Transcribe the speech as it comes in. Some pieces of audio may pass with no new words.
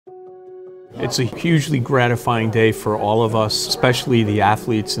It's a hugely gratifying day for all of us, especially the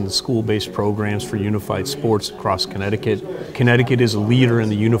athletes in the school-based programs for unified sports across Connecticut. Connecticut is a leader in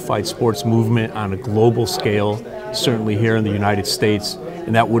the unified sports movement on a global scale, certainly here in the United States,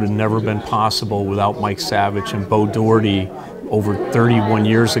 and that would have never been possible without Mike Savage and Bo Doherty over 31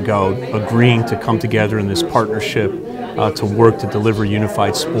 years ago agreeing to come together in this partnership to work to deliver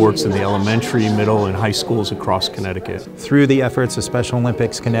unified sports in the elementary, middle, and high schools across Connecticut. Through the efforts of Special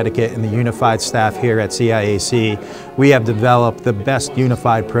Olympics Connecticut and the unified staff here at CIAC, we have developed the best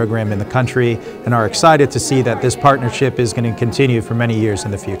unified program in the country and are excited to see that this partnership is going to continue for many years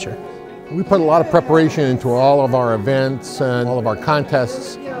in the future. We put a lot of preparation into all of our events and all of our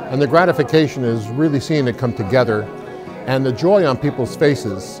contests, and the gratification is really seeing it come together and the joy on people's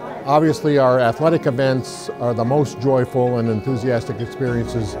faces. Obviously, our athletic events are the most joyful and enthusiastic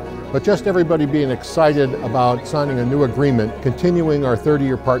experiences, but just everybody being excited about signing a new agreement, continuing our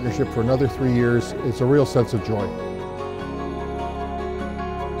 30-year partnership for another 3 years, it's a real sense of joy.